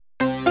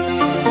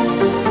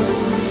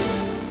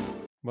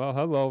Well,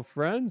 hello,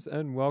 friends,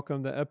 and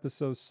welcome to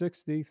episode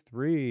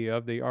 63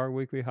 of the Our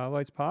Weekly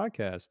Highlights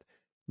podcast.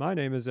 My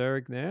name is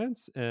Eric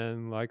Nance,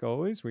 and like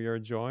always, we are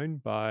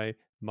joined by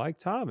Mike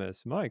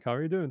Thomas. Mike, how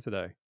are you doing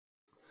today?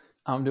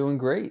 I'm doing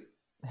great.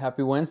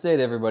 Happy Wednesday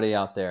to everybody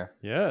out there.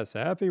 Yes,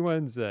 happy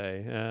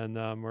Wednesday. And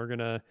we're going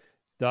to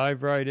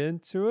dive right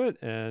into it.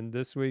 And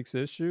this week's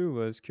issue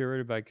was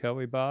curated by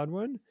Kelly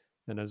Bodwin.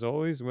 And as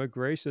always, with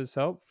gracious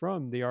help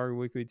from the Our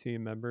Weekly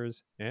team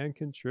members and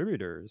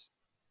contributors.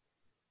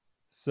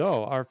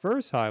 So, our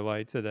first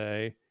highlight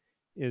today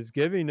is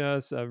giving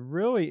us a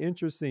really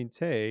interesting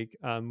take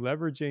on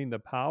leveraging the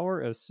power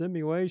of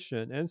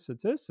simulation and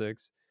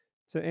statistics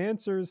to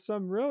answer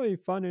some really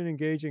fun and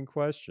engaging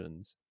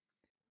questions.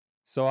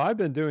 So, I've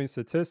been doing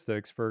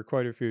statistics for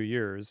quite a few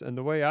years, and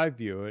the way I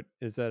view it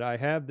is that I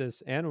have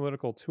this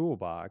analytical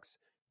toolbox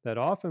that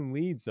often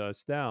leads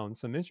us down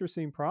some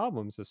interesting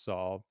problems to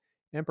solve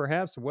and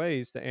perhaps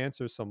ways to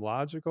answer some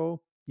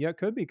logical, yet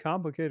could be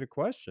complicated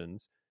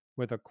questions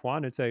with a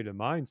quantitative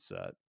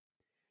mindset.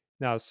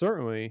 Now,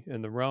 certainly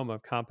in the realm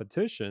of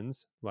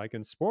competitions, like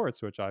in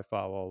sports, which I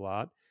follow a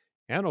lot,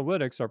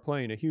 analytics are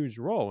playing a huge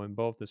role in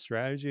both the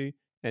strategy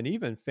and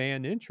even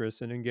fan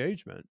interest and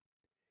engagement.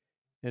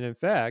 And in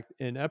fact,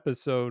 in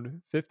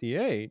episode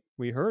 58,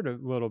 we heard a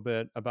little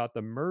bit about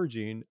the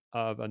merging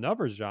of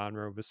another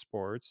genre of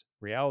sports,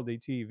 reality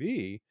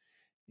TV,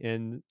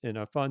 in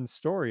a fun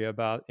story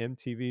about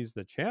MTV's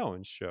The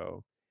Challenge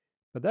show.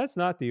 But that's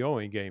not the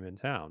only game in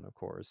town, of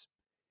course.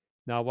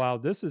 Now, while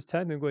this is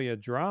technically a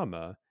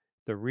drama,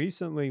 the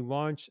recently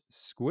launched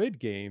Squid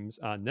Games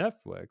on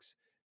Netflix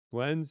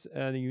blends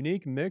a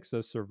unique mix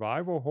of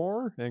survival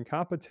horror and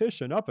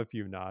competition up a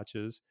few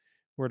notches,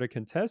 where the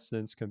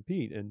contestants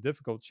compete in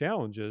difficult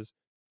challenges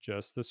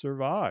just to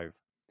survive.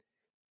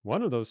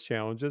 One of those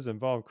challenges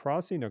involved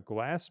crossing a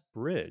glass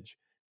bridge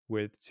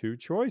with two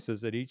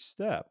choices at each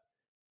step.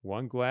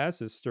 One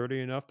glass is sturdy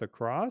enough to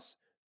cross,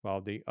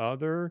 while the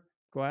other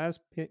glass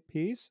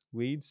piece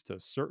leads to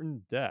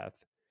certain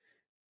death.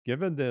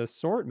 Given the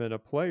assortment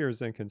of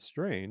players and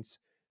constraints,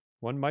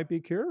 one might be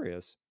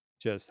curious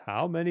just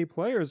how many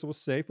players will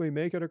safely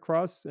make it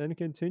across and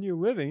continue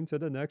living to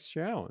the next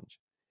challenge.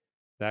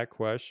 That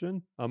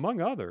question, among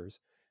others,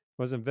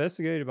 was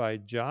investigated by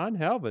John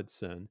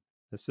Halvidson,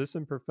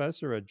 assistant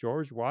professor at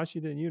George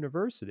Washington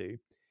University,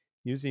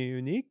 using a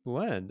unique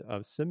blend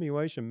of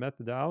simulation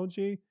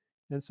methodology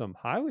and some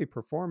highly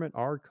performant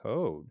R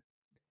code.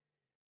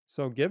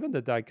 So, given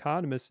the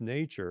dichotomous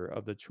nature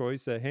of the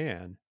choice at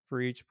hand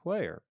for each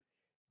player,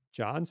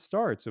 John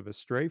starts with a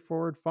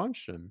straightforward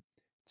function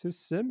to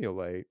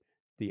simulate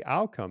the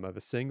outcome of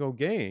a single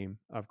game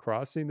of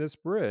crossing this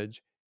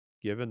bridge,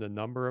 given the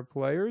number of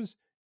players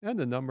and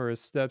the number of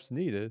steps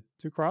needed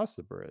to cross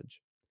the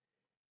bridge.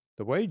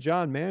 The way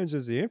John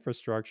manages the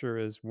infrastructure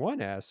is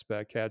one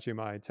aspect catching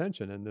my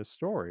attention in this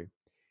story,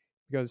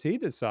 because he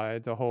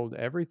decided to hold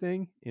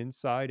everything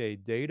inside a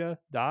data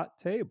dot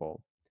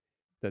table,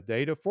 the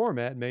data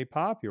format made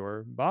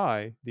popular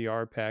by the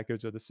R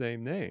package of the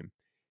same name,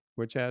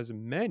 which has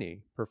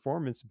many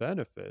performance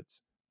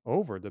benefits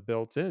over the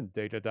built in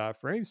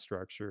data.frame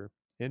structure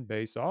in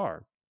base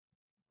R.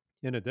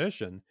 In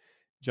addition,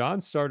 John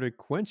started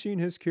quenching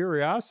his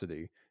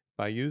curiosity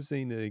by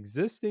using the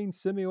existing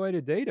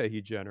simulated data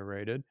he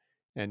generated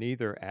and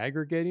either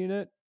aggregating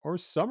it or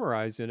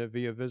summarizing it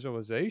via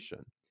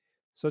visualization,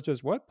 such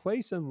as what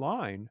place in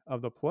line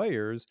of the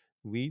players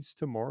leads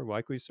to more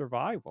likely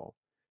survival,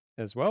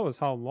 as well as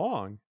how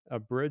long a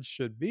bridge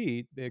should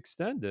be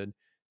extended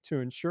to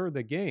ensure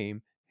the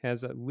game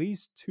has at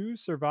least two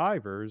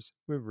survivors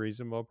with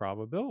reasonable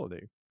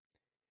probability.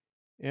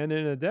 And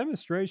in a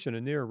demonstration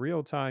of near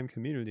real time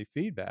community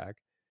feedback,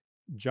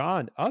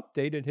 John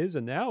updated his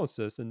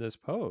analysis in this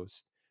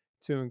post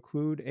to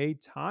include a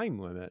time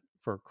limit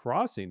for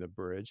crossing the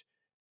bridge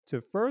to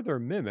further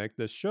mimic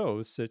the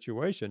show's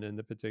situation in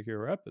the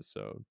particular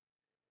episode.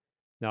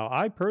 Now,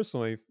 I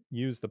personally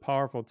use the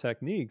powerful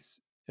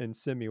techniques in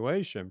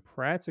simulation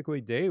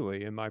practically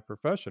daily in my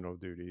professional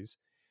duties,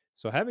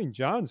 so having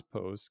John's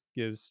post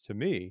gives to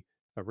me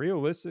a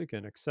realistic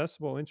and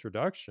accessible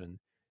introduction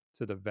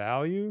to the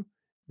value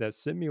that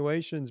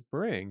simulations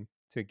bring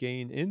to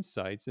gain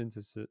insights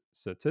into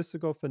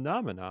statistical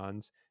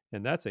phenomenons,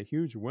 and that's a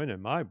huge win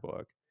in my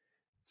book.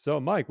 So,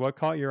 Mike, what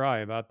caught your eye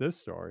about this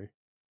story?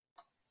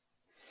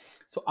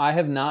 So I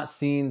have not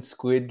seen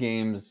Squid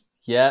Games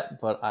yet,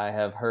 but I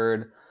have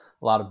heard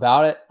a lot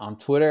about it on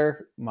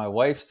Twitter. My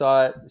wife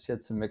saw it; she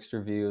had some mixed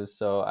reviews,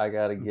 so I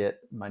got to get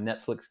my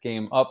Netflix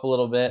game up a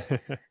little bit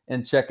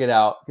and check it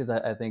out because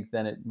I think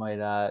then it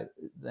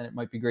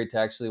might be great to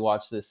actually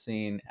watch this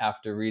scene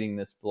after reading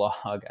this blog.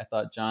 I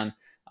thought John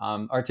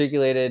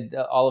articulated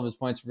all of his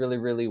points really,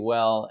 really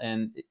well,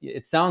 and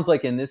it sounds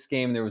like in this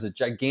game there was a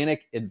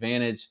gigantic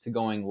advantage to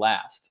going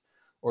last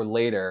or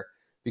later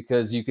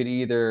because you could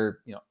either,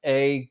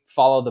 A,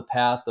 follow the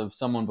path of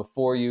someone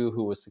before you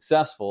who was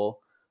successful,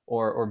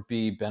 or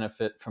B,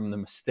 benefit from the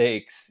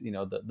mistakes,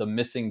 the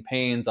missing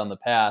panes on the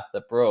path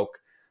that broke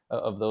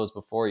of those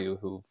before you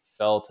who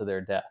fell to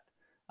their death.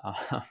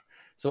 Uh,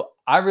 So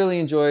I really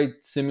enjoy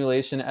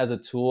simulation as a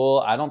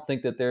tool. I don't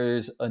think that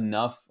there's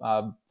enough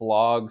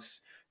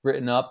blogs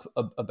written up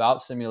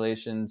about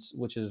simulations,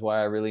 which is why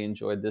I really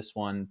enjoyed this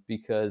one,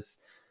 because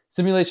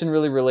simulation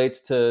really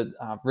relates to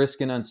risk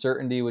and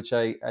uncertainty, which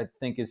I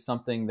think is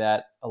something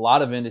that a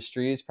lot of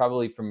industries,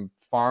 probably from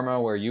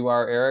pharma, where you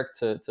are, Eric,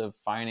 to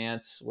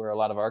finance, where a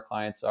lot of our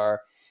clients are,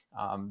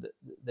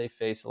 they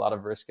face a lot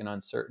of risk and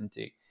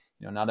uncertainty.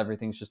 Not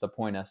everything's just a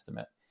point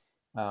estimate.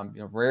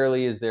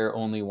 Rarely is there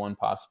only one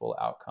possible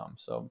outcome.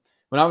 So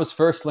when I was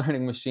first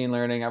learning machine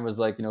learning, I was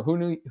like,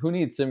 who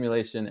needs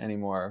simulation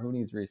anymore? Who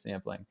needs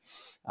resampling?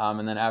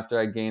 And then after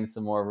I gained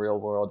some more real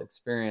world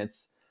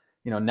experience,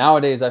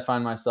 nowadays I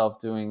find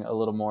myself doing a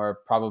little more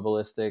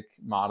probabilistic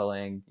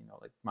modeling,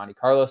 like Monte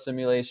Carlo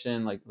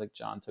simulation, like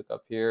John took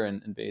up here,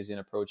 and Bayesian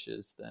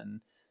approaches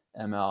than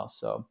ML.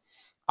 So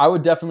I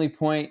would definitely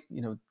point,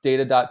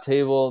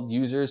 data.table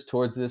users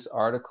towards this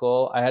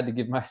article. I had to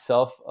give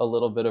myself a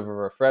little bit of a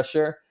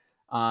refresher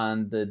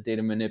on the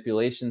data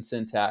manipulation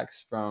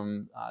syntax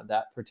from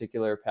that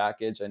particular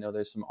package. I know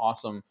there's some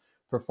awesome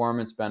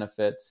performance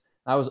benefits.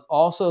 I was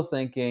also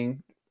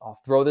thinking,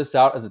 I'll throw this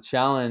out as a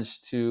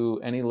challenge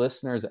to any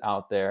listeners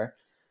out there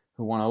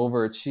who want to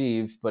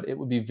overachieve, but it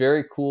would be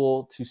very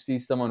cool to see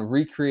someone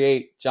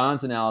recreate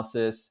John's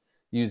analysis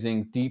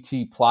using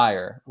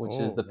dtplyr, which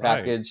is Oh, the right.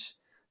 package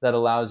that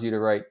allows you to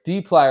write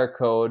dplyr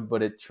code,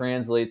 but it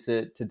translates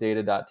it to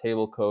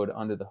data.table code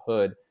under the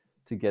hood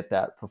to get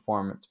that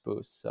performance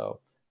boost. So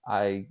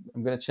I'm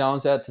going to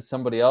challenge that to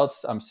somebody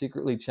else. I'm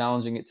secretly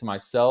challenging it to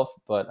myself,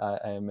 but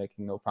I am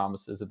making no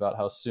promises about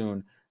how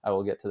soon I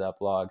will get to that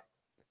blog.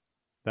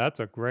 That's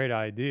a great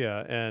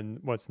idea. And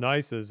what's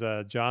nice is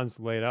John's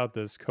laid out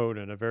this code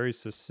in a very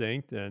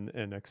succinct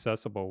and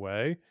accessible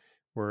way,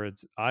 where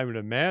I would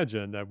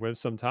imagine that with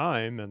some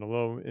time and a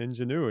little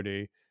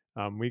ingenuity,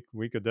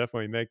 we could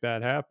definitely make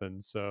that happen.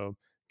 So,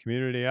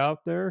 community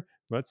out there,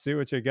 let's see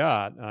what you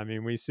got. I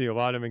mean, we see a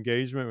lot of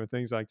engagement with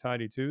things like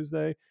Tidy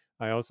Tuesday.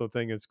 I also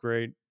think it's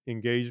great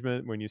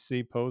engagement when you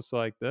see posts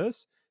like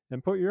this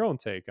and put your own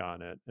take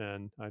on it.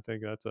 And I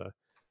think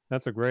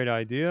that's a great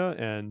idea.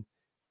 And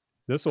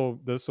this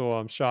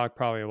will shock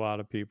probably a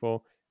lot of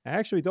people. I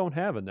actually don't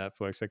have a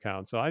Netflix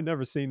account, so I've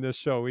never seen this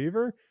show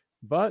either.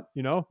 But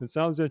it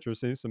sounds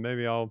interesting, so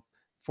maybe I'll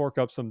fork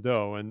up some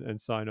dough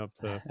and sign up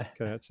to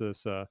catch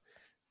this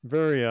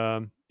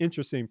very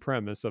interesting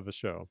premise of a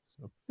show.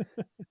 So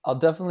I'll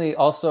definitely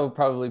also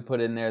probably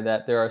put in there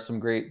that there are some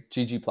great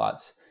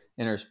ggplots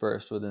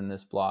interspersed within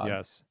this blog,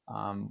 yes,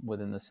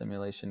 within the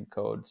simulation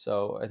code.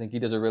 So I think he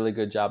does a really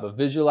good job of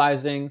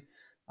visualizing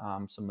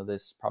some of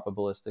this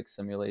probabilistic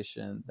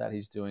simulation that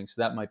he's doing.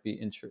 So that might be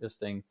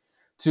interesting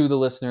to the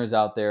listeners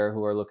out there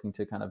who are looking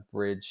to kind of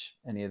bridge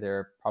any of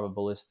their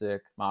probabilistic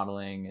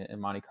modeling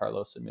and Monte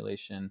Carlo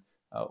simulation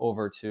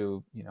over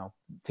to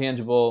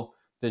tangible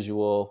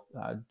visual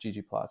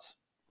ggplots.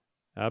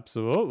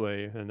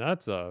 absolutely, and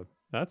that's a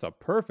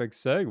perfect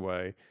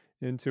segue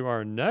into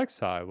our next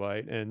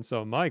highlight. And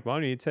so, Mike, why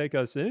don't you take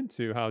us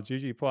into how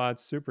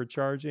ggplot's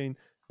supercharging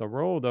the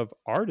world of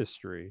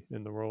artistry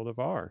in the world of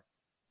art?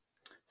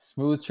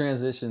 Smooth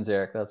transitions,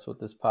 Eric. That's what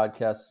this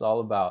podcast is all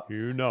about.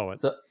 You know it.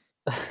 So,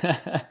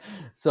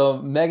 so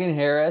Megan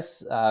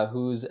Harris,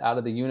 who's out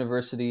of the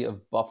University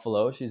of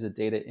Buffalo, she's a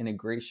data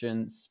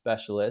integration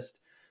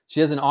specialist. She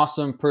has an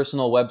awesome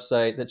personal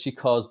website that she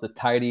calls the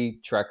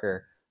Tidy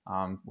Trekker,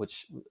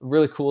 which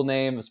really cool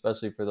name,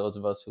 especially for those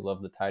of us who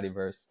love the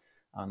Tidyverse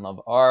and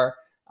love R.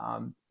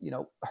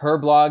 Her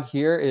blog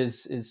here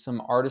is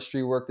some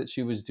artistry work that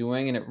she was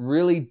doing, and it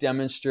really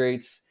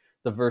demonstrates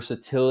the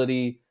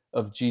versatility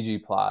of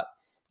ggplot.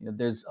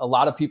 There's a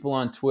lot of people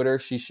on Twitter.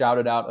 She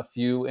shouted out a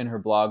few in her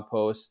blog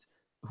post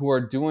who are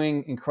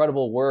doing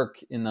incredible work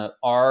in the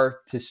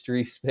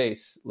artistry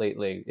space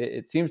lately.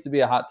 It seems to be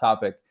a hot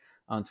topic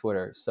on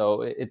Twitter.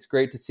 So it's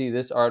great to see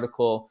this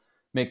article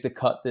make the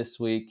cut this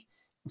week.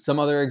 Some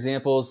other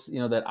examples,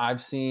 that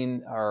I've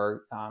seen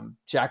are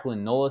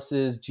Jacqueline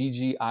Nollis's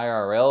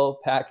GGIRL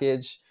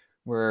package,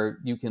 where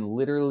you can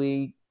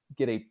literally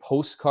get a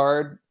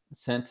postcard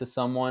sent to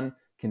someone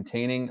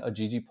containing a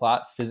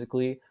ggplot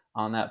physically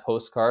on that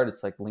postcard.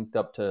 It's like linked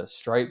up to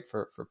Stripe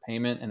for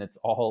payment, and it's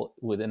all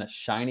within a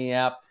Shiny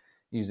app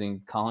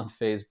using Colin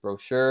Fay's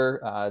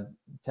brochure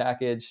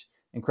package.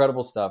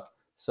 Incredible stuff.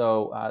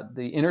 So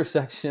the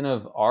intersection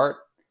of art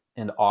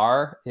and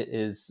R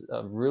is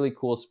a really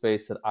cool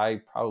space that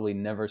I probably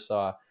never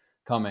saw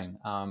coming.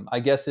 I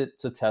guess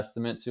it's a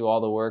testament to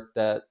all the work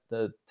that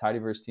the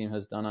Tidyverse team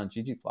has done on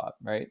ggplot,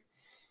 right?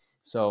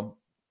 So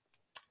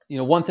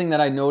one thing that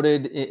I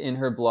noted in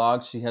her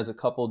blog, she has a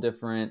couple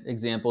different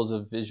examples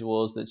of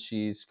visuals that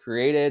she's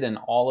created and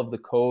all of the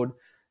code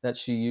that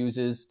she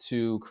uses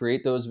to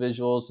create those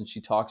visuals. And she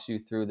talks you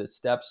through the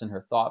steps in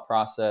her thought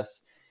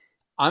process.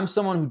 I'm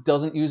someone who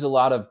doesn't use a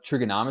lot of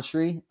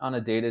trigonometry on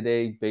a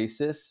day-to-day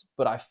basis,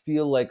 but I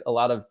feel like a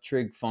lot of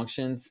trig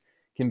functions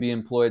can be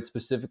employed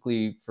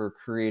specifically for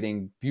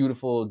creating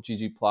beautiful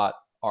ggplot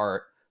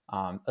art.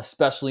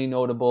 Especially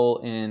notable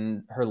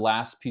in her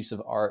last piece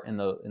of art in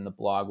the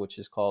blog, which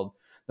is called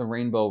the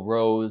Rainbow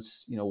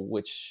Rose.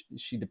 Which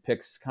she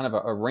depicts kind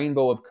of a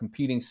rainbow of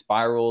competing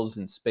spirals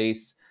in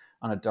space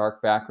on a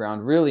dark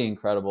background. Really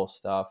incredible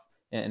stuff,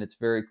 and it's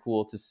very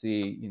cool to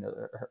see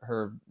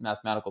her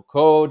mathematical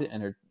code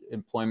and her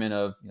employment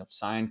of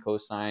sine,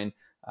 cosine,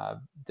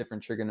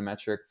 different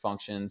trigonometric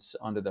functions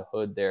under the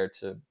hood there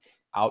to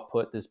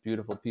output this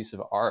beautiful piece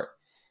of art.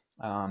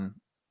 Um,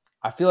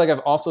 I feel like I've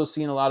also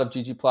seen a lot of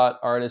ggplot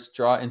artists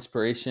draw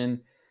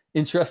inspiration,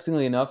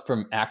 interestingly enough,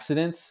 from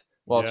accidents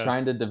while trying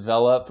Yes. to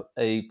develop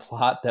a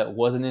plot that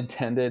wasn't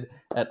intended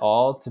at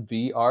all to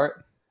be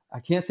art. I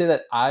can't say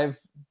that I've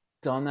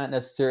done that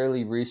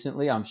necessarily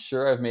recently. I'm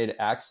sure I've made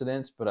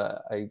accidents, but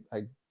I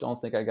don't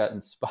think I got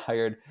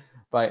inspired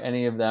by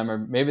any of them, or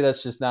maybe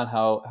that's just not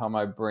how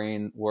my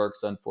brain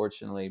works,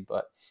 unfortunately.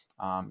 But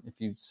if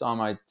you saw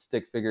my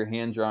stick figure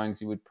hand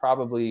drawings, you would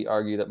probably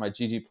argue that my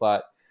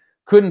ggplot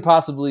couldn't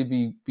possibly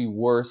be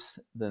worse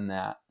than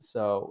that.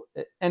 So,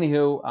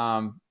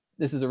 anywho,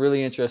 this is a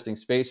really interesting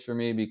space for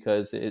me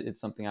because it's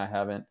something I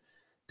haven't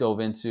dove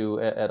into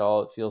at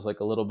all. It feels like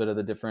a little bit of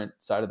the different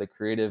side of the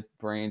creative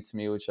brain to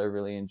me, which I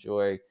really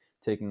enjoy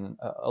taking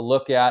a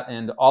look at.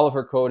 And all of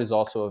her code is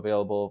also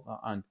available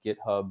on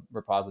GitHub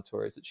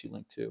repositories that she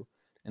linked to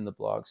in the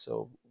blog.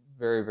 So,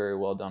 very, very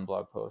well done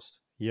blog post.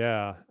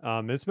 Yeah,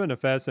 it's been a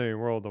fascinating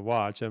world to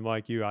watch, and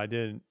like you, I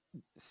didn't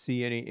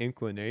see any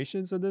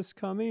inclinations of this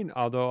coming.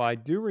 Although I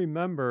do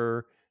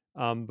remember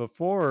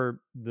before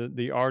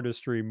the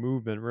artistry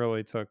movement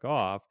really took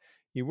off,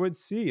 you would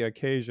see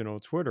occasional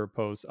Twitter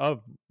posts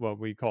of what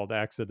we called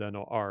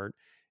accidental art.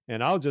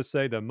 And I'll just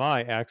say that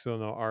my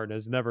accidental art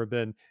has never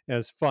been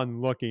as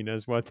fun looking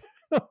as what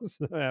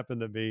those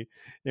happened to be.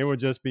 It would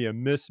just be a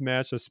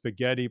mismatch of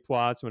spaghetti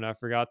plots when I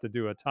forgot to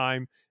do a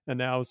time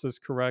analysis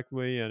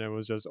correctly, and it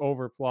was just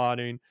over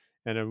plotting,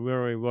 and it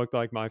literally looked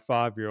like my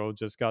 5-year-old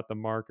just got the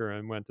marker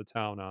and went to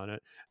town on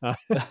it.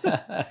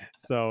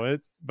 So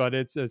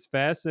it's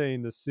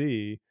fascinating to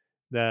see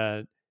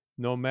that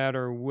no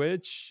matter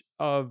which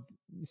of,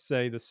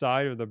 say, the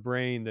side of the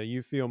brain that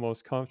you feel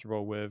most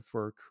comfortable with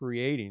for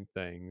creating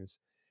things,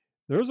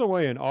 there's a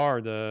way in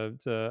R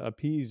to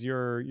appease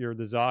your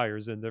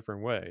desires in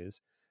different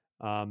ways.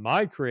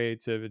 My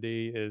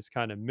creativity is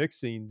kind of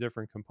mixing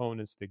different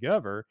components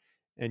together,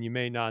 and you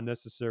may not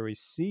necessarily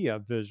see a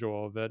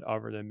visual of it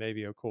other than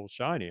maybe a cool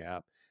shiny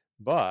app.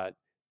 But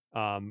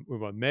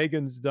with what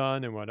Megan's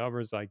done and what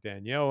others like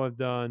Danielle have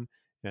done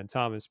and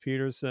Thomas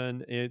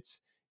Peterson,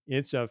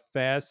 it's a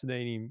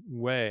fascinating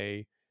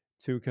way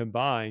to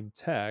combine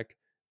tech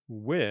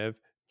with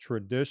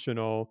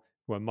traditional,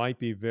 what might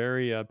be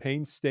very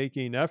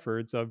painstaking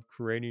efforts of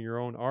creating your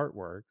own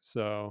artwork.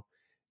 So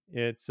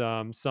it's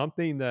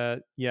something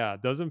that, yeah,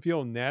 doesn't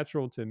feel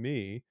natural to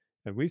me,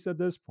 at least at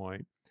this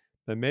point.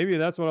 But maybe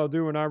that's what I'll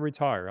do when I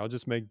retire. I'll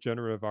just make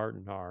generative art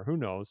in R. Who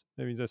knows?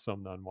 Maybe just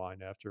something to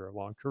unwind after a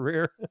long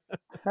career.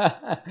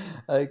 I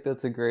think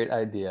that's a great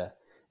idea.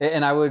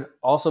 And I would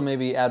also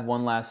maybe add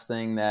one last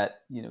thing that,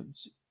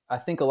 I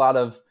think a lot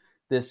of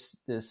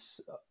this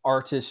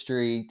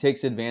artistry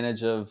takes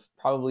advantage of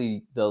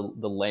probably the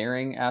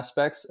layering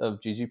aspects of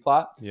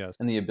ggplot Yes.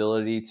 and the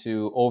ability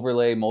to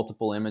overlay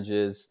multiple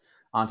images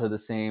onto the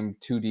same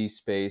 2D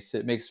space.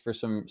 It makes for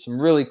some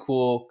really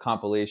cool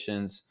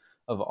compilations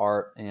of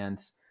art. And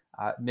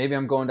maybe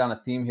I'm going down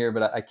a theme here,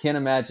 but I can't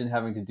imagine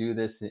having to do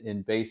this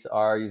in base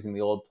R using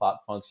the old plot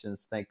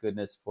functions. Thank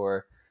goodness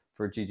for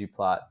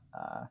ggplot.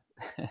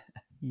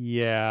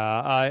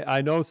 Yeah,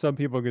 I know some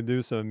people can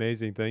do some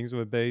amazing things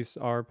with base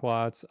R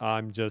plots.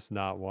 I'm just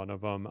not one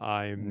of them.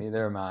 I'm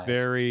Neither am I.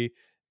 very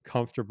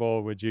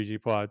comfortable with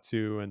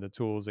ggplot2 and the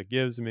tools it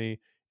gives me,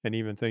 and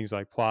even things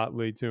like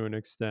Plotly to an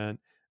extent.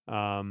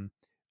 I'm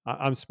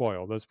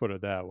spoiled. Let's put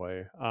it that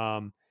way.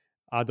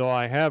 Although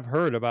I have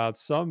heard about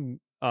some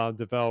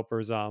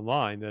developers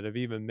online that have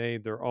even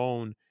made their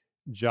own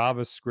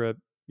JavaScript,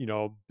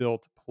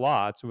 built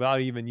plots without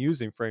even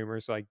using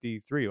frameworks like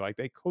D3. Like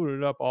they coded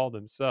it up all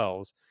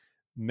themselves.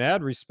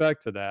 Mad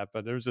respect to that,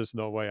 but there's just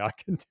no way I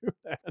can do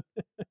that.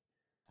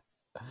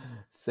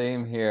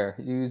 Same here.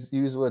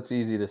 Use what's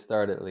easy to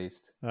start at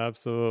least.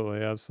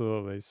 Absolutely,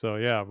 absolutely. So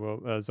yeah, well,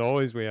 as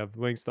always, we have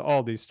links to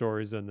all these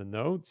stories in the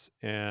notes.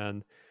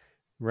 And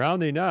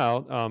rounding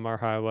out our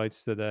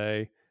highlights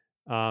today,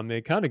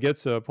 it kind of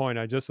gets to a point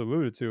I just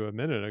alluded to a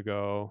minute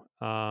ago.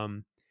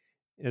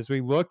 As we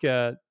look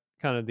at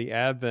kind of the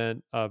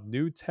advent of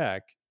new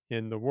tech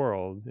in the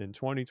world in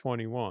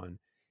 2021,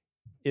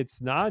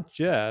 it's not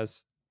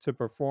just to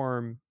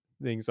perform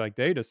things like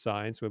data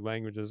science with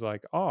languages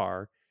like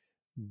R,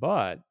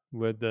 but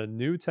with the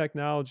new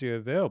technology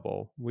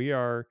available, we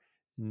are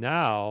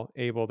now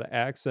able to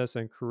access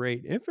and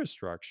create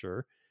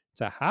infrastructure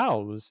to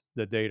house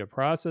the data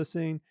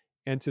processing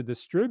and to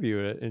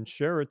distribute it and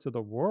share it to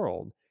the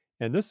world.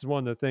 And this is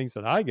one of the things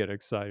that I get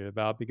excited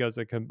about because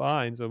it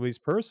combines, at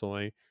least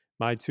personally,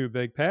 my two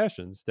big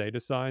passions, data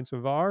science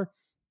with R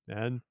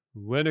and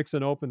Linux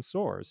and open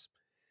source.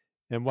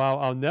 And while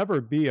I'll never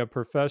be a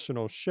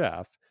professional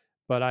chef,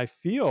 but I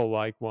feel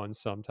like one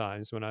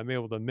sometimes when I'm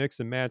able to mix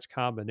and match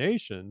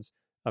combinations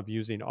of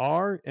using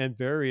R and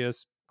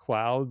various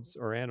clouds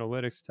or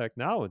analytics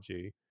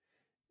technology.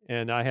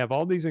 And I have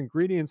all these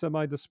ingredients at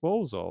my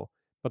disposal,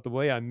 but the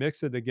way I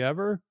mix it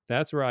together,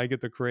 that's where I get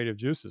the creative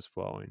juices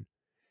flowing.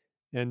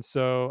 And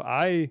so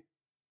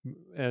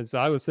as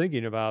I was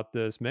thinking about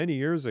this many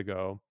years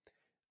ago,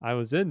 I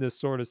was in this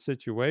sort of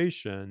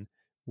situation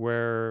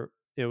where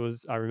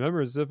I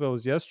remember as if it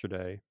was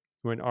yesterday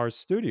when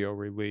RStudio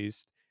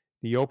released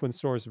the open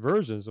source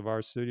versions of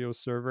RStudio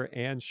Server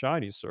and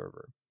Shiny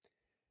Server.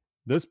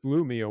 This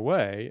blew me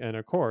away. And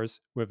of course,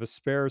 with a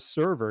spare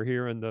server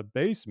here in the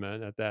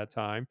basement at that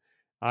time,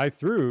 I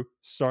threw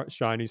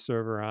Shiny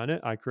Server on it.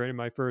 I created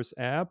my first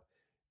app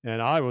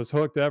and I was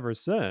hooked ever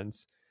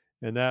since.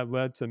 And that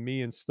led to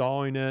me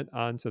installing it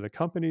onto the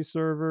company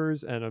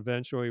servers. And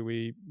eventually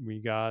we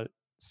got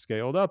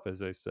scaled up, as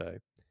they say.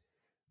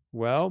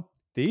 Well,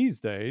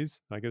 these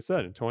days, like I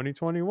said, in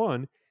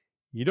 2021,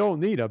 you don't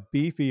need a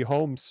beefy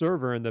home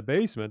server in the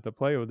basement to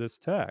play with this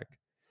tech.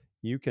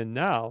 You can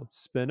now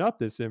spin up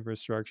this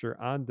infrastructure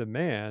on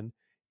demand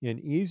in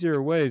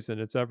easier ways than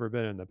it's ever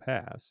been in the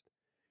past.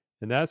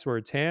 And that's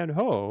where Tan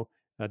Ho,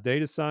 a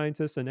data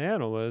scientist and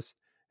analyst,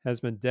 has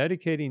been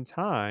dedicating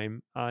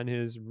time on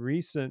his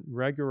recent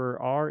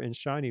regular R and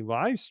Shiny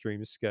live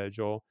stream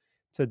schedule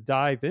to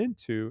dive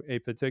into a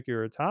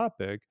particular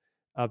topic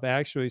of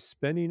actually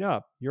spinning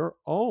up your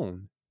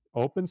own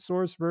open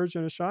source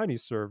version of Shiny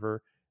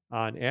Server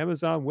on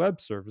Amazon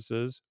Web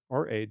Services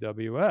or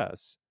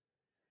AWS.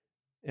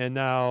 And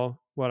now,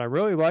 what I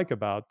really like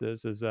about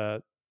this is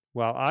that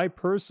while I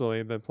personally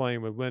have been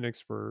playing with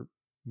Linux for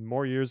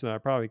more years than I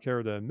probably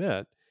care to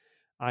admit,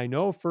 I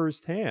know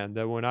firsthand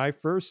that when I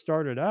first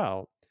started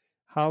out,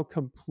 how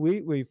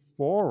completely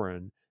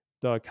foreign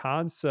the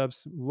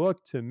concepts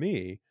looked to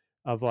me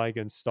of like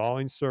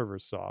installing server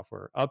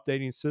software,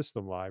 updating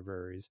system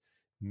libraries,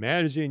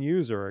 managing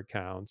user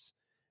accounts.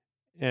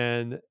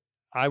 And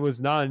I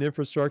was not an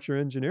infrastructure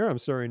engineer. I'm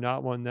certainly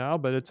not one now,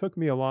 but it took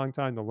me a long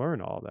time to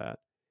learn all that.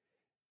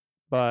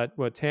 But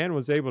what Tan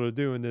was able to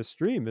do in this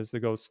stream is to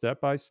go step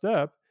by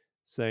step,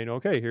 saying,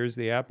 okay, here's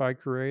the app I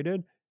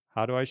created.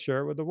 How do I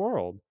share it with the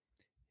world?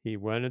 He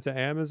went into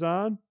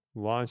Amazon,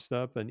 launched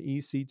up an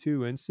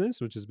EC2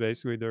 instance, which is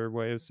basically their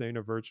way of saying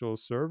a virtual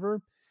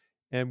server,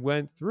 and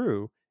went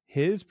through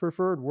his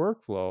preferred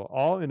workflow,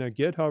 all in a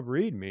GitHub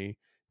README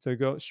to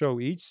go show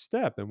each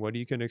step and what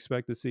you can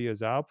expect to see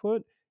as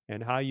output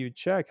and how you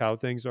check how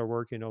things are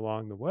working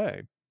along the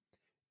way.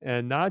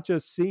 And not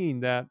just seeing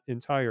that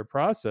entire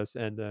process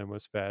end to end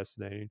was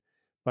fascinating,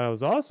 but it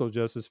was also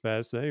just as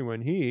fascinating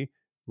when he,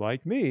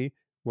 like me,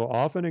 will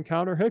often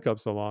encounter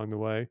hiccups along the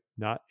way.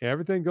 Not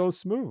everything goes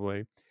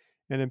smoothly.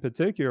 And in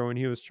particular, when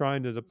he was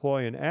trying to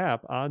deploy an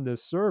app on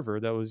this server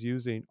that was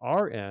using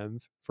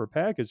renv for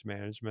package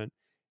management,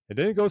 it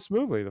didn't go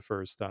smoothly the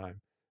first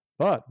time.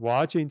 But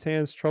watching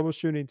Tan's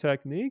troubleshooting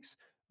techniques,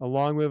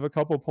 along with a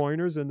couple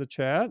pointers in the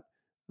chat,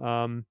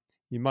 um,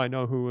 you might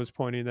know who was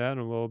pointing that in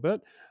a little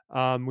bit.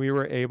 We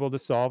were able to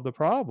solve the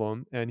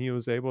problem, and he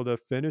was able to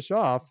finish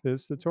off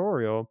his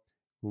tutorial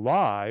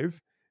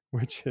live,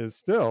 which is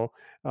still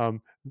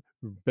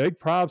big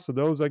props to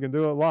those that can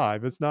do it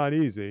live. It's not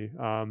easy,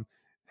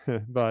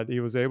 but he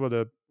was able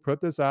to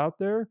put this out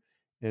there,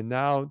 and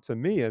now to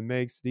me, it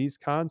makes these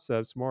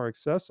concepts more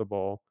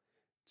accessible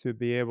to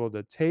be able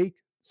to take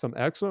some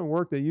excellent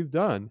work that you've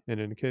done, and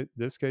in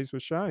this case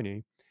with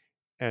Shiny,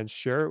 and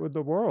share it with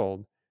the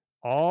world,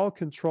 all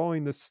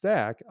controlling the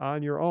stack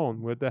on your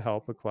own with the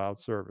help of cloud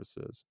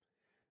services.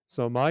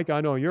 So, Mike,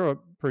 I know you're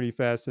pretty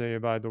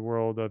fascinated by the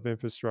world of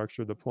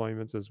infrastructure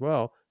deployments as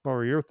well. What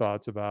were your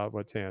thoughts about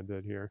what Tan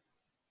did here?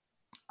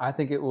 I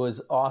think it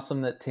was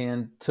awesome that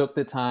Tan took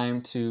the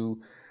time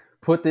to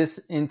put this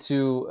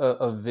into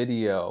a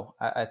video.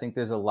 I think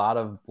there's a lot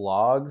of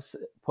blogs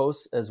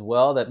posts as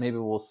well that maybe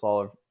will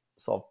solve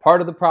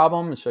part of the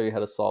problem and show you how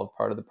to solve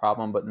part of the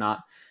problem, but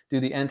not do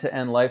the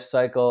end-to-end life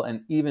cycle.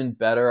 And even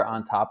better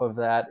on top of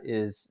that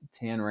is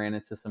Tan ran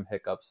into some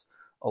hiccups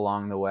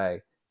along the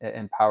way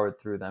and powered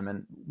through them.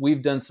 And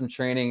we've done some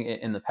training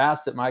in the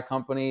past at my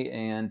company,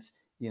 and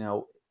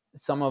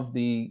some of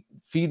the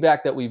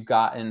feedback that we've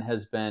gotten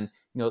has been,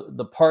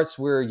 the parts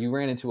where you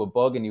ran into a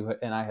bug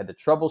and I had to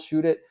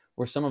troubleshoot it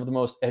were some of the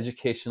most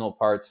educational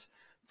parts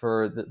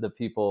for the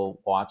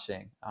people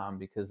watching,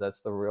 because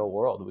that's the real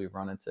world. We've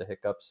run into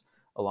hiccups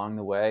along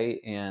the way,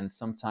 and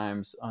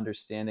sometimes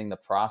understanding the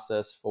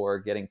process for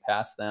getting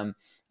past them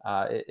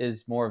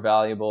is more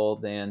valuable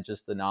than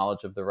just the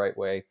knowledge of the right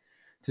way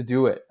to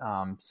do it.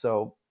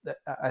 So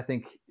I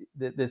think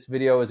this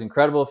video is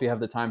incredible. If you have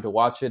the time to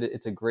watch it,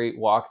 it's a great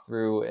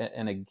walkthrough.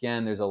 And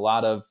again, there's a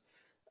lot of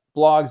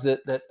blogs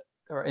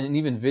and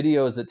even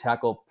videos that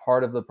tackle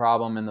part of the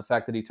problem, and the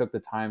fact that he took the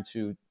time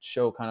to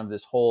show kind of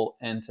this whole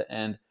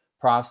end-to-end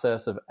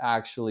process of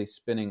actually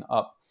spinning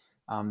up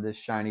this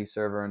Shiny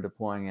server and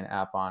deploying an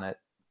app on it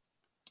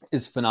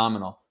is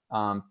phenomenal.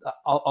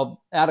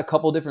 I'll add a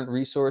couple different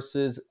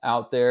resources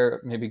out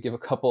there, maybe give a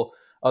couple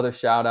other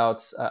shout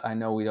outs. I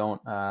know we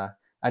don't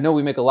I know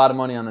we make a lot of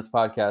money on this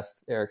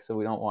podcast, Eric, so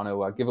we don't want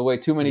to give away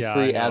too many Yeah, I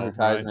free know, right? It's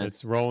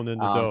advertisements. rolling in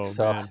the dough,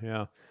 So man.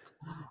 Yeah.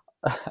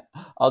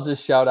 I'll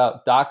just shout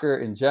out Docker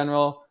in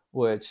general,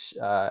 which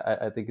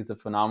I think is a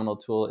phenomenal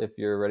tool if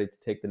you're ready to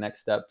take the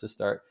next step to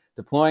start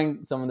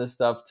deploying some of this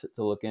stuff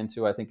to look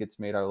into. I think it's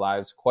made our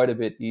lives quite a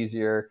bit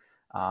easier.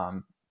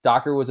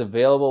 Docker was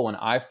available when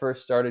I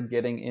first started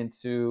getting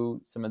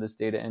into some of this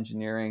data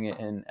engineering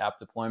and app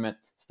deployment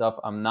stuff.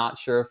 I'm not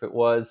sure if it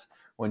was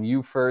when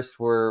you first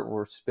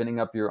were spinning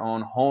up your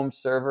own home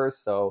server.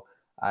 So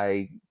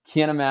I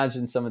can't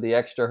imagine some of the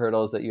extra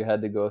hurdles that you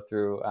had to go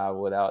through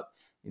without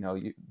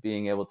you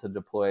being able to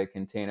deploy a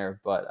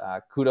container. But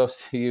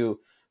kudos to you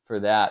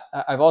for that.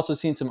 I've also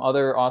seen some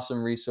other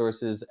awesome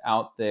resources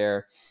out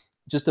there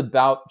just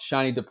about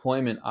Shiny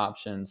deployment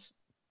options.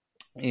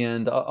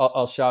 And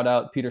I'll shout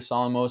out Peter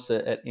Solomos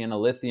at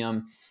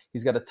Analythium.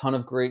 He's got a ton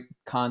of great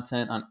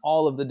content on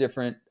all of the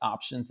different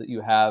options that you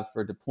have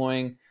for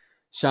deploying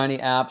Shiny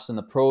apps and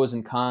the pros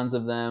and cons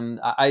of them.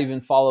 I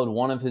even followed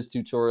one of his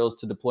tutorials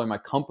to deploy my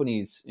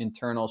company's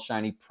internal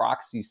Shiny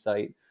proxy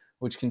site,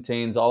 which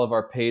contains all of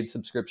our paid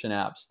subscription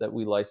apps that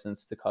we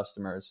license to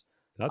customers.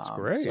 That's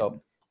great.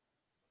 So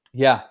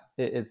yeah,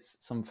 it's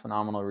some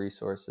phenomenal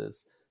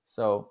resources.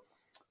 So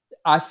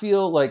I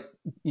feel like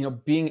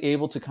being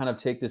able to kind of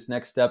take this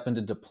next step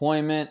into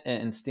deployment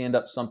and stand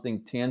up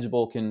something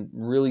tangible can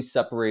really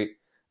separate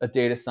a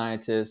data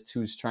scientist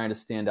who's trying to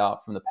stand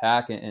out from the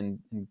pack and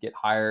get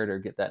hired or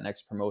get that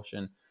next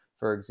promotion.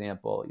 For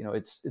example,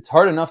 it's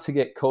hard enough to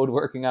get code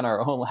working on our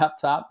own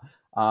laptop.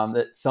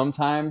 That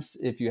sometimes,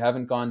 if you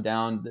haven't gone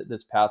down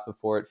this path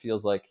before, it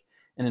feels like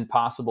an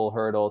impossible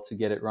hurdle to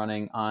get it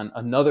running on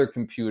another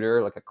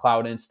computer, like a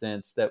cloud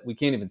instance that we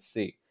can't even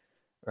see.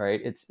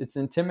 Right? It's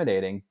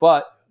intimidating,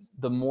 but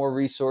the more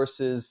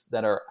resources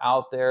that are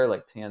out there,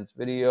 like Tan's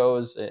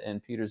videos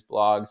and Peter's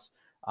blogs,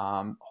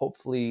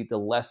 hopefully the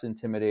less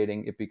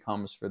intimidating it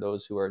becomes for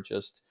those who are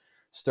just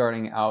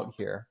starting out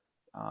here.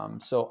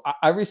 So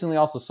I recently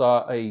also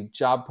saw a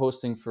job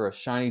posting for a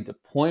Shiny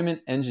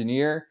deployment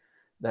engineer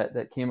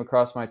that came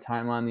across my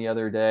timeline the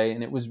other day,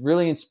 and it was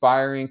really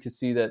inspiring to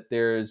see that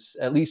there's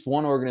at least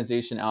one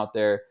organization out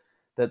there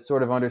that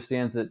sort of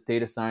understands that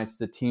data science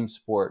is a team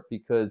sport,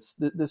 because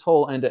this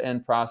whole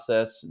end-to-end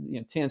process,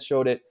 Tan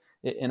showed it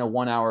in a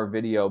 1-hour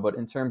video, but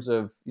in terms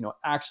of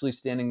actually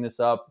standing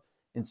this up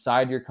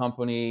inside your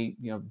company,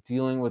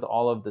 dealing with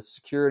all of the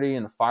security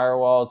and the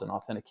firewalls and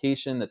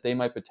authentication that they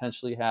might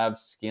potentially have,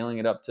 scaling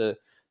it up to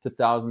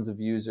thousands of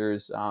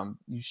users,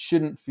 you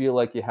shouldn't feel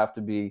like you have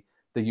to be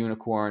the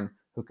unicorn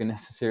who can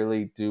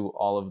necessarily do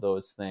all of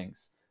those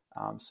things.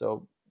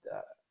 So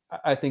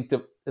I think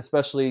that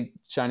especially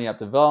Shiny app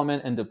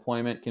development and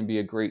deployment can be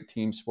a great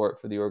team sport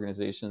for the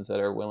organizations that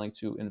are willing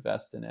to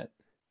invest in it.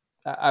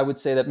 I would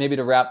say that maybe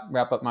to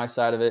wrap up my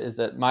side of it is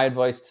that my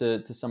advice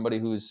to somebody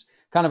who's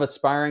kind of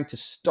aspiring to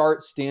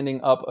start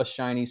standing up a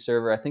Shiny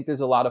server, I think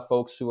there's a lot of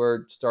folks who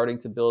are starting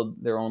to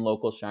build their own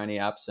local Shiny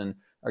apps and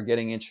are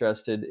getting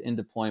interested in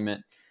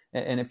deployment.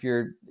 And if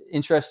you're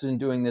interested in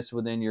doing this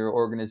within your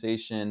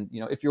organization,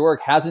 if your org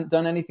hasn't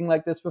done anything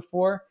like this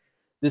before,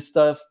 this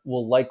stuff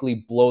will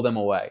likely blow them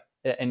away,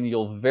 and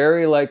you'll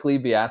very likely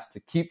be asked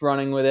to keep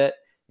running with it.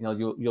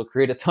 You'll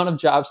create a ton of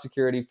job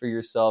security for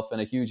yourself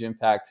and a huge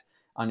impact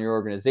on your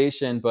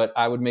organization. But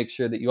I would make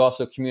sure that you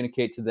also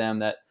communicate to them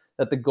that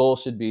the goal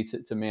should be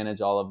to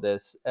manage all of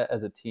this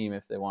as a team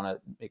if they want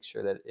to make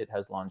sure that it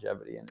has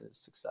longevity and is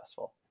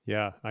successful.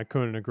 Yeah, I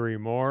couldn't agree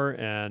more.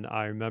 And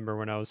I remember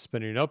when I was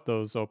spinning up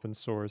those open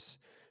source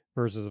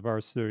versions of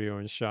RStudio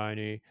and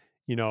Shiny,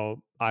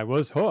 I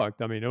was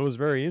hooked. I mean, it was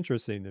very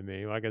interesting to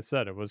me. Like I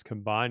said, it was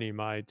combining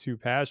my two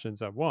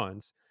passions at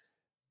once.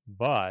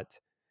 But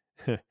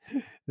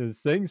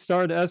this thing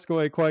started to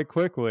escalate quite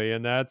quickly.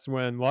 And that's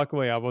when,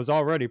 luckily, I was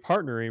already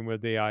partnering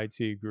with the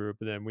IT group.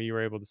 And then we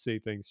were able to see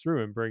things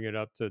through and bring it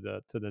up to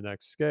the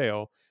next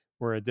scale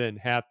where it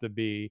didn't have to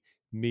be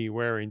me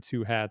wearing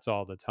two hats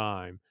all the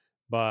time.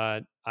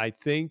 But I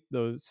think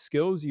the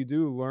skills you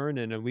do learn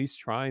and at least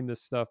trying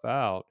this stuff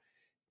out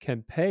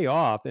can pay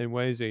off in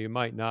ways that you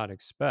might not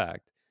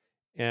expect.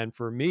 And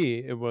for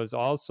me,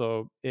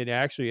 it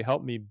actually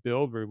helped me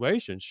build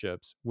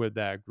relationships with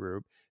that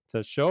group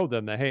to show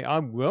them that, hey,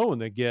 I'm willing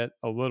to get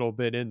a little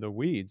bit in the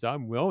weeds.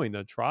 I'm willing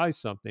to try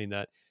something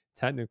that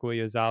technically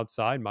is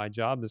outside my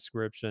job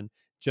description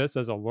just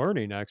as a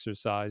learning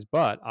exercise,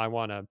 but I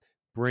want to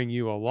bring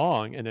you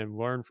along and then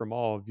learn from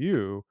all of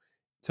you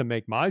to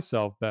make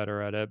myself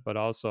better at it, but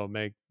also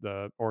make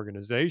the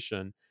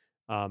organization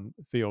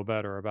feel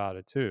better about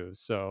it too.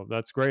 So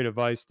that's great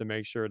advice to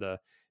make sure to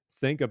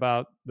think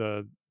about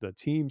the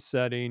team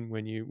setting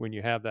when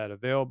you have that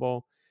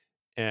available,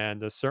 and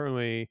to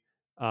certainly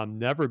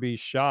never be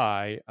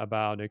shy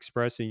about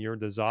expressing your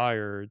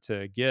desire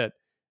to get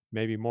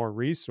maybe more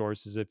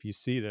resources if you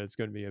see that it's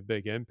going to be a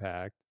big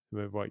impact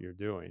with what you're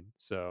doing.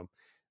 So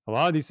a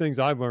lot of these things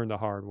I've learned the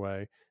hard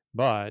way,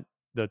 but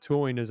the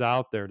tooling is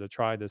out there to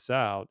try this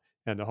out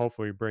and to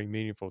hopefully bring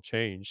meaningful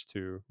change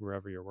to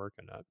wherever you're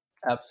working at.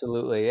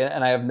 Absolutely.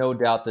 And I have no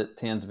doubt that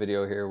Tan's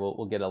video here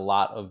will get a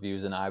lot of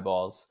views and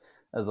eyeballs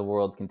as the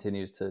world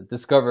continues to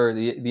discover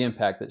the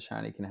impact that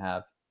Shiny can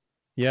have.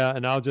 Yeah,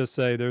 and I'll just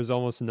say there's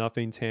almost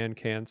nothing Tan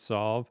can't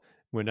solve.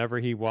 Whenever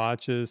he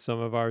watches some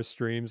of our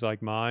streams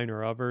like mine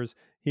or others,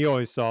 he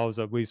always solves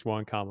at least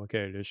one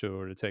complicated issue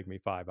that would take me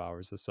 5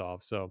 hours to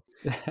solve. So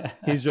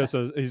he's just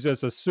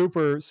a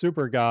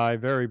super guy,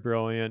 very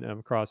brilliant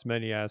across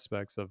many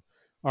aspects of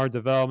our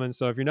development.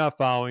 So if you're not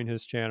following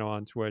his channel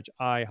on Twitch,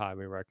 I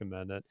highly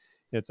recommend it.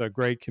 It's a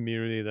great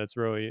community that's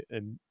really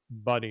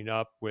budding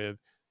up with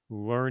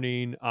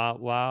learning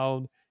out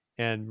loud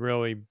and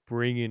really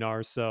bringing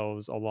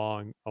ourselves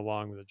along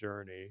the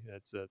journey.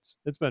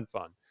 It's been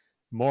fun.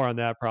 More on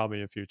that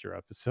probably in future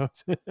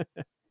episodes.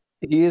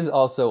 He is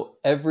also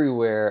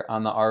everywhere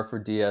on the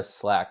R4DS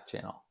Slack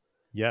channel.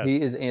 He Yes.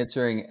 is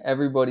answering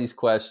everybody's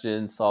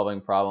questions, solving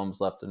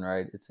problems left and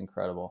right. It's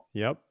incredible.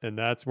 Yep. And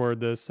that's where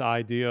this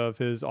idea of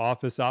his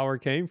office hour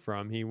came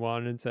from. He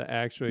wanted to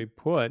actually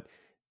put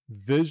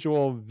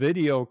visual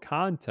video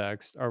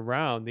context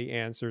around the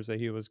answers that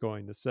he was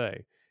going to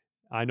say.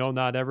 I know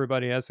not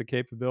everybody has the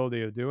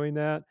capability of doing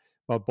that,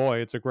 but boy,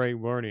 it's a great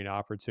learning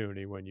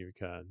opportunity when you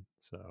can.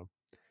 So,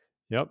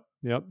 yep.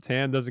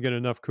 Tan doesn't get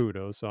enough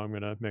kudos, so I'm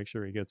going to make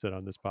sure he gets it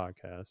on this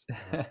podcast.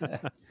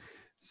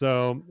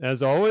 So,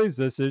 as always,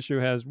 this issue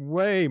has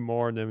way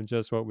more than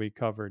just what we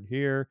covered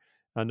here.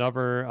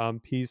 Another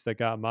piece that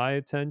got my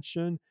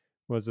attention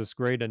was this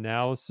great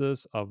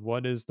analysis of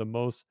what is the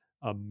most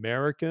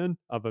American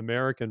of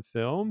American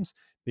films,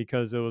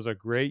 because it was a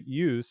great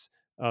use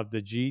of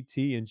the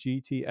GT and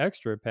GT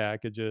Extra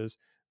packages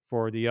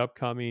for the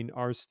upcoming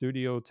R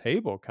Studio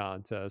table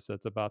contest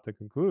that's about to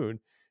conclude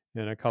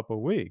in a couple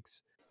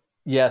weeks.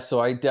 Yeah, so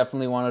I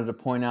definitely wanted to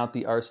point out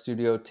the R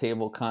Studio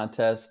table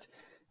contest.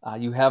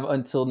 You have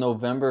until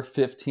November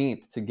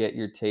 15th to get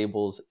your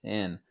tables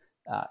in.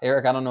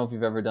 Eric, I don't know if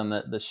you've ever done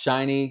the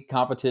Shiny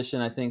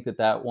competition. I think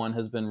that one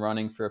has been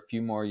running for a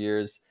few more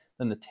years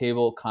than the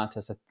table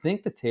contest. I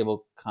think the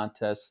table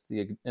contest,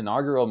 the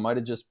inaugural, might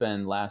have just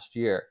been last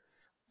year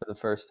for the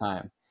first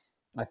time.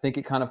 I think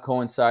it kind of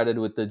coincided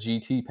with the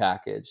GT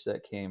package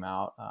that came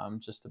out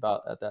just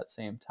about at that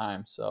same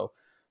time. So,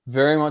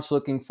 very much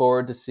looking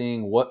forward to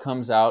seeing what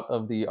comes out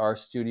of the R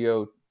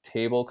Studio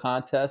table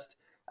contest.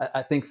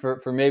 I think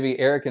for maybe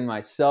Eric and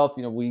myself,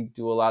 we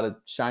do a lot of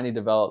Shiny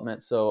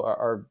development, so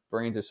our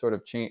brains are sort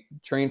of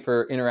trained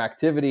for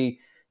interactivity.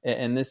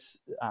 And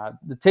this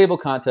the table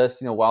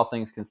contest, while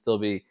things can still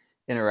be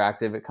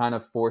interactive, it kind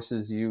of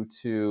forces you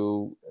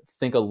to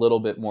think a little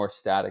bit more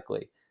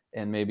statically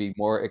and maybe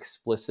more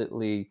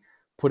explicitly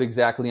put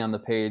exactly on the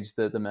page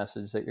the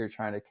message that you're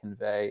trying to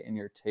convey in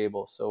your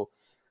table. So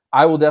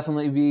I will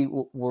definitely be.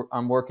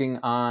 I'm working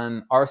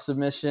on our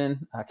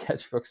submission,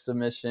 Catchbrook's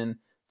submission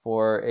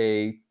for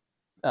a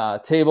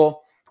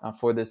table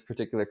for this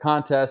particular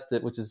contest,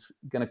 which is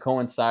going to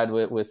coincide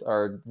with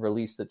our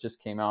release that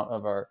just came out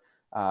of our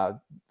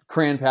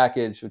CRAN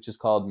package, which is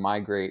called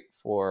Migrate,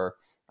 for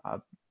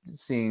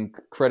seeing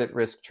credit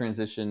risk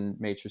transition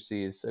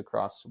matrices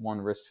across one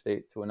risk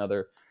state to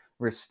another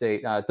risk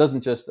state. It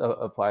doesn't just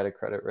apply to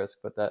credit risk,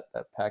 but that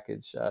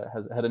package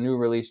has had a new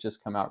release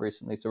just come out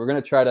recently. So we're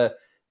going to try to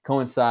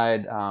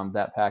coincide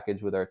that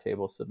package with our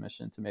table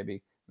submission to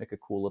maybe make a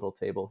cool little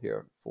table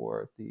here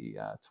for the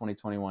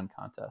 2021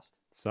 contest.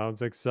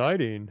 Sounds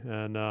exciting,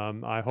 and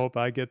I hope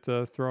I get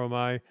to throw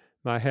my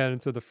head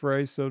into the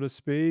fray, so to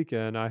speak.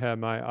 And I have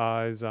my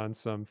eyes on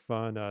some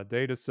fun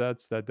data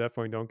sets that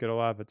definitely don't get a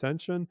lot of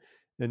attention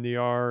in the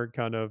R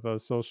kind of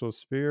social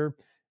sphere,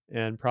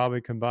 and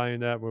probably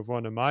combining that with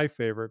one of my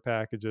favorite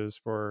packages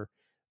for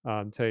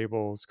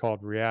tables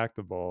called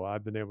Reactable.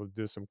 I've been able to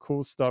do some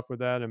cool stuff with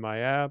that in my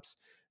apps,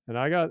 and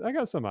I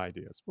got some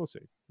ideas. We'll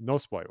see. No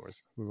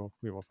spoilers. We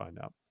will find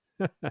out.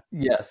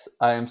 Yes,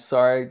 I am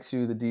sorry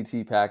to the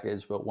DT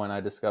package, but when I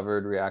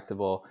discovered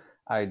Reactable,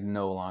 I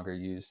no longer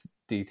use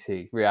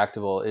DT.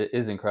 Reactable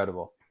is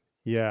incredible.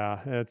 Yeah,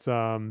 it's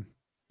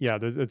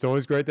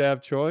always great to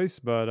have choice,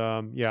 but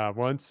yeah,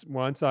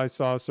 once I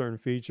saw certain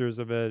features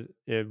of it,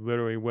 it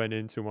literally went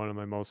into one of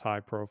my most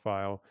high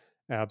profile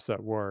apps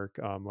at work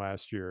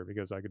last year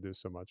because I could do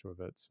so much with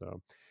it.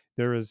 So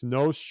there is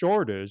no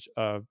shortage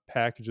of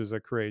packages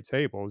that create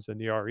tables in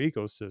the R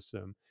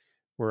ecosystem,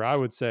 where I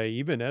would say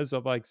even as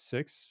of like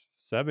 6,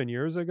 7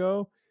 years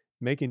ago,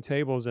 making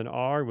tables in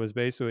R was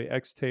basically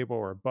X table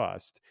or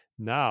bust.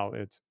 Now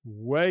it's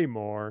way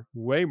more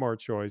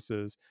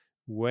choices,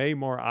 way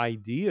more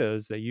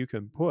ideas that you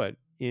can put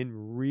in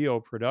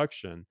real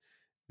production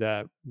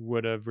that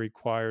would have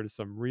required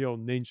some real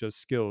ninja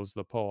skills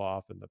to pull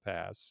off in the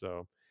past.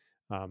 So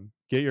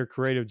get your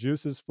creative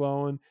juices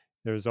flowing.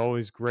 There's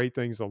always great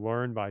things to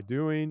learn by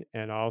doing.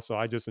 And also,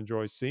 I just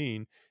enjoy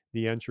seeing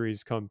the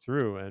entries come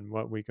through and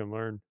what we can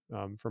learn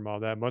from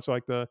all that, much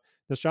like the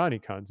shiny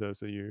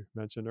contest that you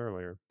mentioned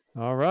earlier.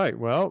 All right.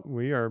 Well,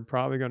 we are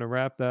probably going to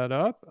wrap that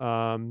up.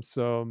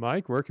 So,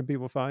 Mike, where can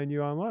people find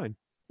you online?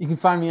 You can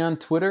find me on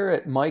Twitter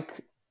at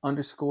Mike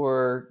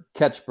 _Ketchbrook,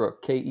 Ketch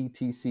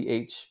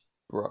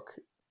Brook.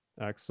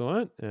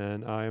 Excellent.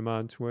 And I am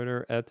on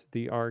Twitter at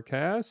the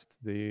Rcast.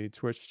 The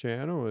Twitch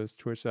channel is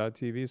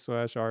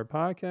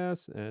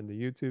twitch.tv/rpodcast. And the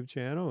YouTube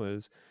channel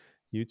is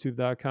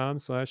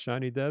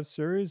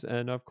youtube.com/ShinyDevSeries.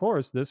 And of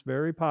course, this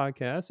very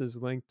podcast is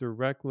linked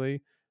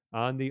directly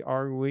on the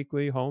R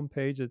Weekly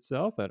homepage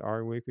itself at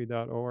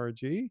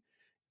rweekly.org. If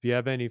you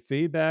have any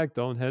feedback,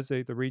 don't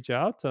hesitate to reach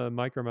out to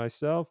Mike or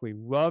myself. We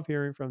love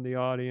hearing from the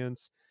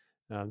audience.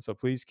 So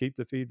please keep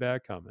the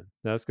feedback coming.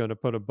 That's going to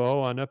put a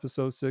bow on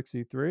episode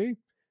 63.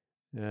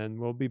 And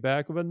we'll be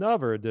back with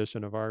another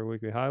edition of our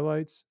weekly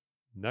highlights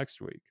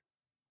next week.